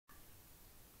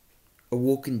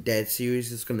Walking Dead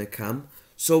series is gonna come.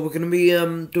 So we're gonna be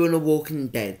doing a Walking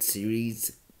Dead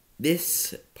series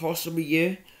this possible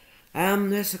year.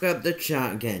 Let's look up the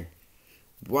chat again.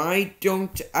 Why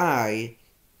don't I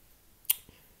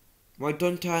bring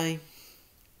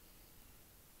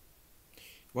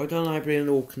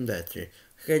the Walking Dead series?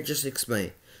 Okay, just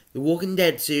explain. The Walking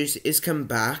Dead series is come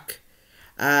back.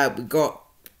 We got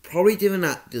probably different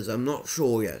actors, I'm not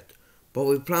sure yet. But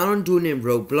we plan on doing it in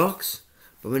Roblox,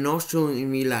 but we're not showing it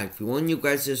in real life. We want you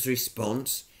guys'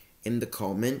 response in the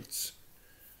comments.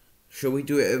 Shall we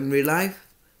do it in real life?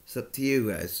 It's up to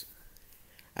you guys.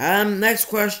 Next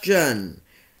question.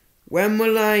 When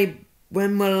will I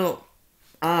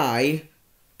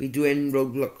be doing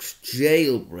Roblox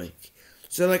jailbreak?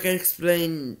 So like I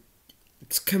explained,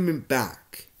 it's coming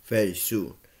back very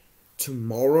soon.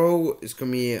 Tomorrow is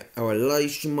gonna be our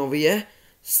live stream over here.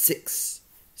 6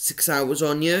 hours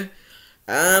on here.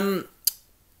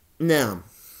 Now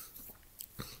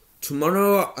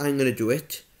tomorrow I'm gonna do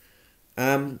it.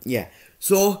 Yeah.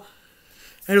 So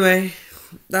anyway,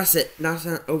 that's it. That's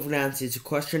an over answer to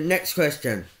question. Next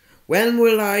question. When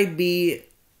will I be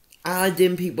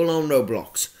adding people on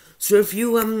Roblox? So if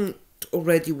you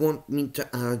already want me to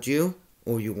add you,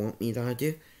 or you want me to add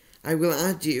you, I will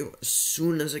add you as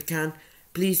soon as I can.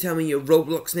 Please tell me your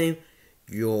Roblox name,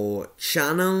 your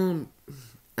channel,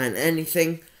 and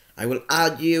anything. I will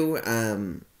add you.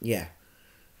 Yeah.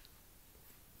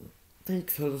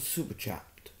 Thanks for the super chat.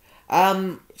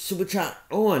 Super chat.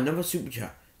 Oh, another super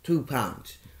chat.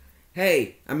 £2.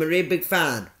 Hey, I'm a really big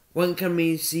fan. When can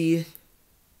we see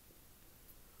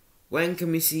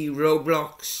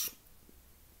Roblox?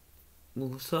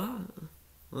 What's that?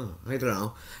 Oh, I don't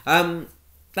know.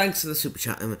 Thanks for the super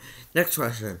chat. Next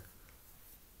question.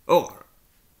 Oh,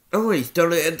 he's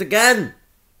done it again.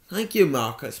 Thank you,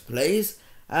 Marcus, please.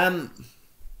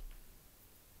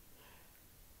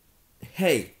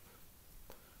 Hey.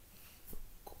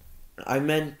 I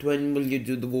meant, when will you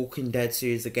do the Walking Dead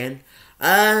series again?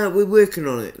 We're working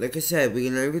on it. Like I said,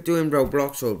 we're either doing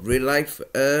Roblox or real life.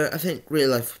 I think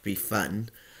real life would be fun.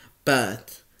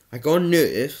 But I got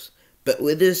nerves. But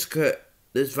with this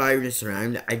virus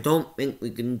around, I don't think we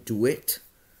can do it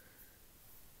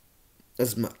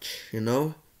as much, you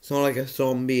know? It's not like a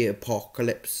zombie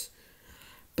apocalypse.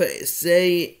 But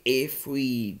say if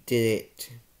we did it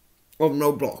on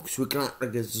Roblox, we can act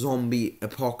like a zombie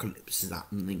apocalypse is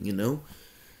happening, you know?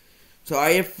 So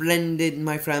I have friended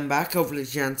my friend back, hopefully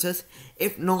she answers.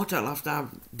 If not, I'll have to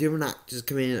have different actors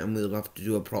come in and we'll have to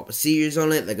do a proper series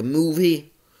on it, like a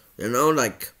movie. You know,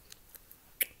 like,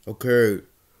 okay,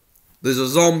 there's a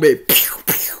zombie,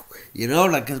 you know,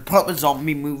 like a proper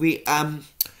zombie movie.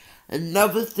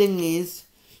 Another thing is,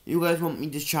 you guys want me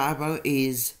to chat about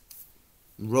is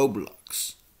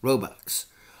Roblox.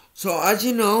 So as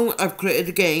you know, I've created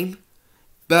a game,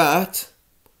 but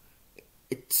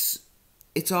it's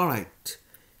alright.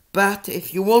 But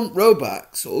if you want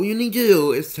Robux, all you need to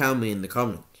do is tell me in the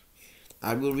comments.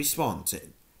 I will respond to it.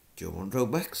 Do you want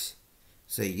Robux?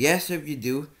 Say yes if you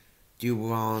do. Do you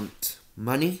want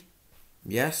money?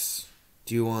 Yes.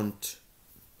 Do you want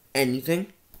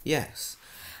anything? Yes.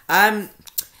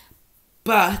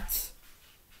 But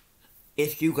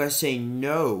if you guys say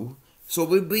no, so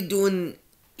we'll be doing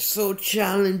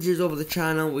challenges over the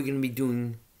channel. We're gonna be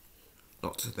doing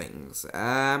lots of things.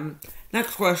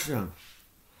 Next question.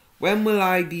 When will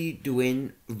I be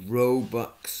doing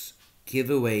Robux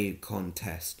giveaway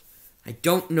contest? I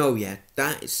don't know yet.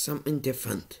 That is something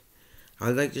different.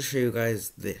 I'd like to show you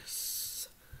guys this.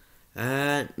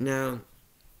 Now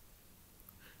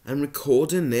I'm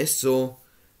recording this, so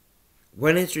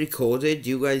when it's recorded,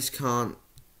 you guys can't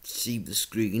see the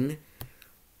screen.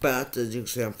 But as you can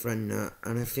see, I'm friend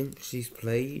and I think she's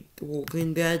played The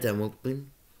Walking Dead. I'm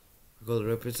hoping. I got to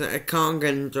represent. I can't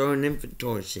get into an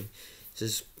inventory. See, it's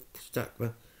just stuck.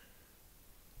 But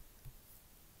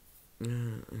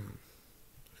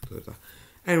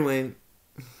anyway,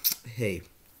 hey.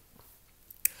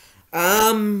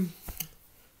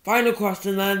 Final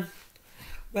question then.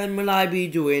 When will I be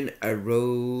doing a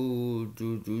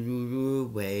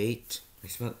wait, I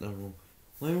spelled that wrong.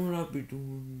 When will I be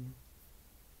doing?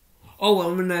 Oh,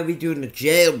 when will I be doing a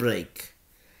jailbreak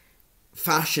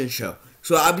fashion show?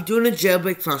 So I'll be doing a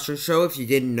jailbreak fashion show. If you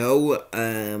didn't know,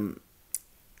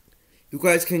 you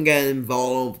guys can get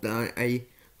involved. I'm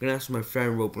gonna ask my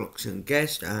friend Roblox and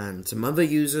guest and some other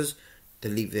users to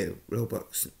leave their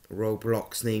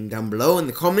Roblox name down below in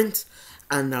the comments,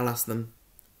 and I'll ask them.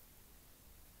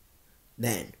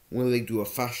 Then will they do a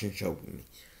fashion show with me?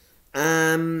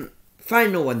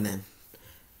 Final one then.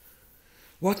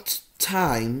 What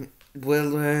time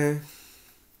will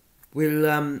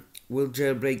will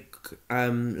jailbreak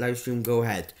live stream go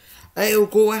ahead? It'll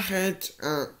go ahead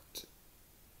at,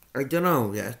 I don't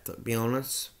know yet, to be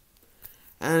honest.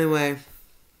 Anyway,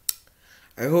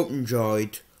 I hope you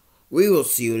enjoyed. We will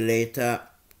see you later.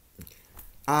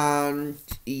 And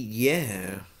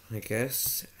yeah, I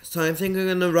guess. So I think I'm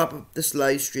going to wrap up this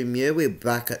live stream here. We're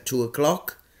back at 2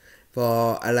 o'clock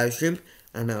for a live stream.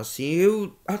 And I'll see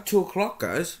you at 2 o'clock,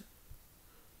 guys.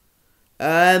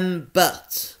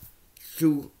 But,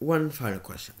 to one final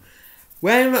question.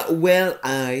 When will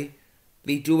I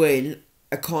be doing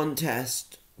a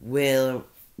contest with...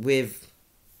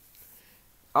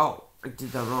 Oh, I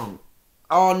did that wrong.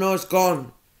 Oh, no, it's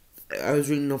gone. I was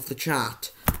reading off the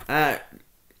chat.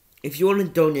 If you want to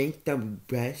donate, that would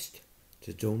be best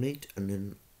to donate. And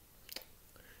then,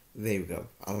 there we go.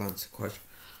 I'll answer the question.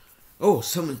 Oh,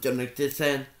 someone donated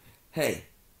saying, hey,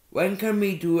 when can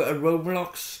we do a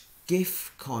Roblox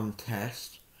gift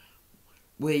contest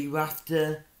where you have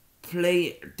to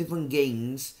play different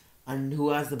games and who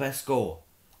has the best score?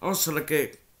 Also,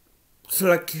 say if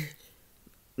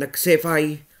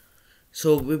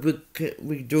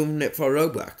we're doing it for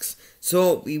Roblox.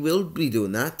 So we will be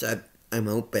doing that. I'm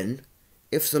hoping.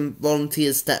 If some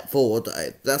volunteers step forward,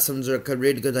 that sounds like a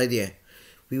really good idea.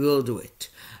 We will do it.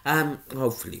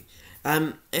 Hopefully.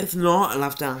 If not, I'll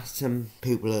have to ask some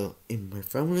people in my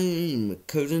family, my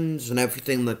cousins and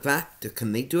everything like that,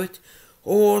 can they do it?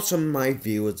 Or some of my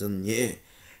viewers, and yeah.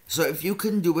 So if you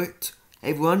can do it,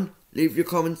 everyone, leave your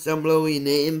comments down below with your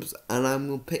names, and I'm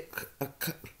going to pick a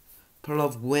couple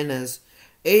of winners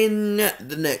in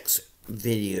the next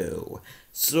video.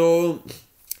 So,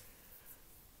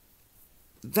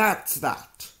 that's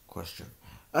that question.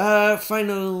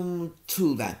 Final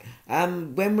two then.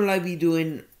 When will I be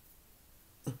doing...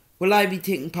 Will I be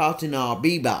taking part in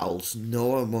RB battles?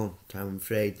 No, I won't, I'm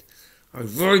afraid. I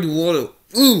really want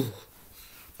to.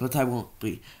 But I won't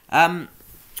be. I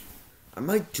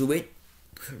might do it.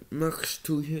 Next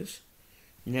 2 years.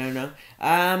 No.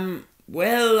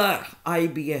 Will I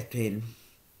be getting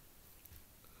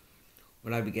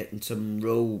some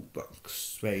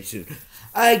Robux very soon?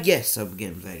 Yes, I'll be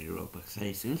getting Robux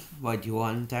very soon. Why do you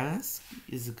want to ask?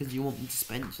 Is it because you want me to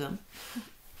spend some?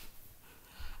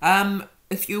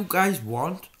 If you guys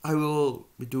want, I will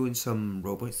be doing some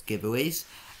Roblox giveaways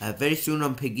very soon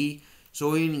on Piggy. So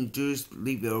all you need to do is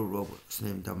leave your Roblox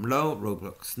name down below,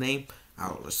 Roblox name.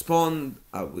 I'll respond,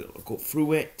 I will go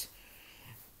through it.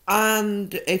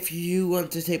 And if you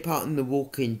want to take part in the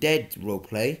Walking Dead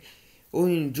roleplay, all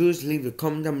you need to do is leave a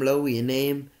comment down below with your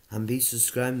name and be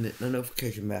subscribed and hit the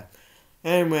notification bell.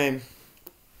 Anyway,